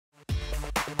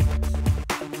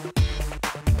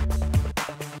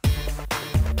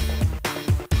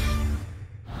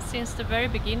since the very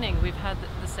beginning we've had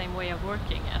the same way of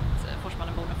working at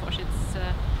Forsman Bodenfors.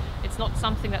 It's not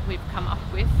something that we've come up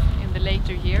with in the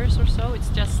later years or so. It's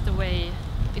just the way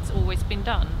it's always been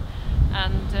done.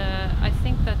 And I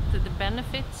think that the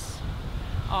benefits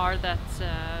are that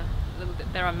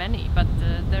there are many, but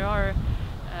there are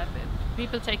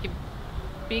people take a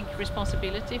big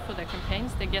responsibility for their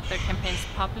campaigns. They get their campaigns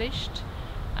published,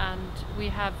 and we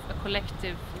have a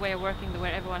collective way of working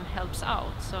where everyone helps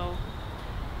out. So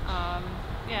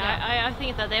I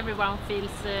think that everyone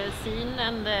feels seen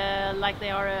and like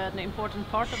they are an important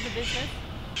part of the business.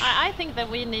 I think that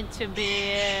we need to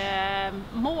be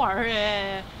more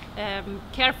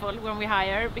careful when we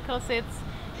hire, because it's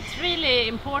really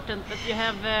important that you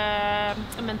have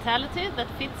a mentality that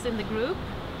fits in the group.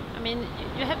 I mean,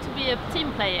 you have to be a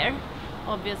team player,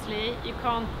 obviously. You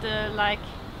can't like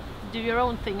do your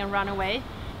own thing and run away.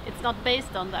 It's not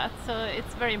based on that, so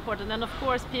it's very important. And of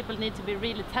course people need to be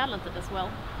really talented as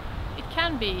well. It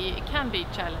can be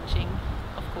challenging,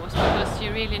 of course, because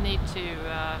you really need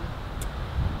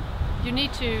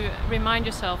to remind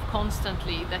yourself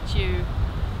constantly that you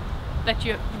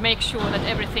make sure that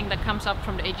everything that comes up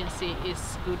from the agency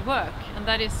is good work, and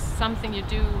that is something you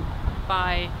do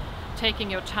by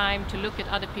taking your time to look at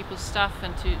other people's stuff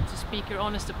and to speak your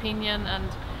honest opinion,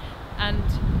 and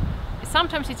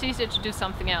sometimes it's easier to do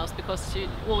something else because you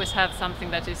always have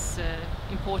something that is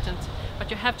important, but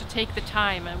you have to take the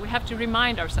time, and we have to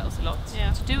remind ourselves a lot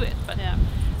to do it.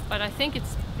 But I think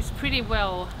it's pretty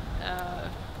well.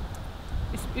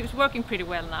 It's working pretty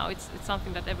well now. It's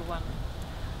something that everyone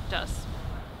does.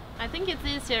 I think it's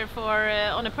easier for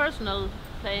on a personal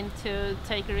plane to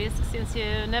take a risk, since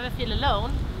you never feel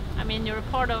alone. I mean, you're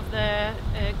a part of the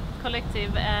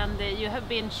collective, and you have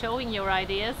been showing your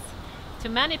ideas to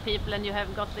many people, and you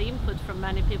have got the input from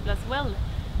many people as well.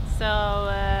 So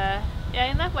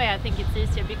in that way I think it's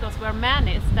easier, because we're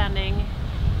many standing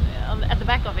at the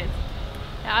back of it.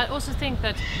 I also think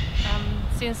that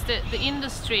since the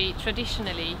industry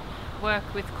traditionally work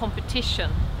with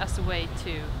competition as a way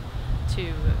to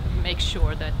make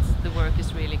sure that the work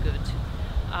is really good,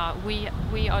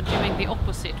 we are doing the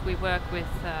opposite. We work with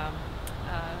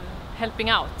helping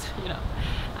out, you know.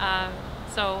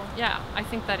 So yeah, I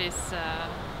think that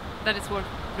it's worked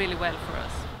really well for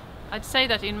us. I'd say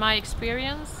that in my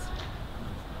experience,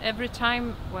 every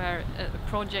time where a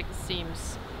project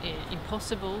seems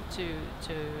impossible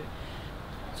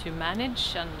to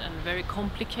manage and very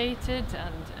complicated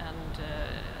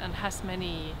and has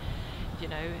many, you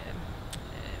know,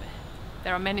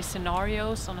 there are many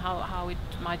scenarios on how it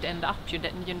might end up.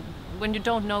 When you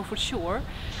don't know for sure,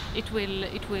 it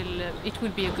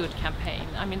will be a good campaign.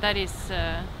 I mean, that is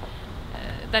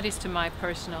to my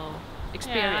personal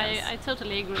experience. Yeah, I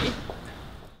totally agree.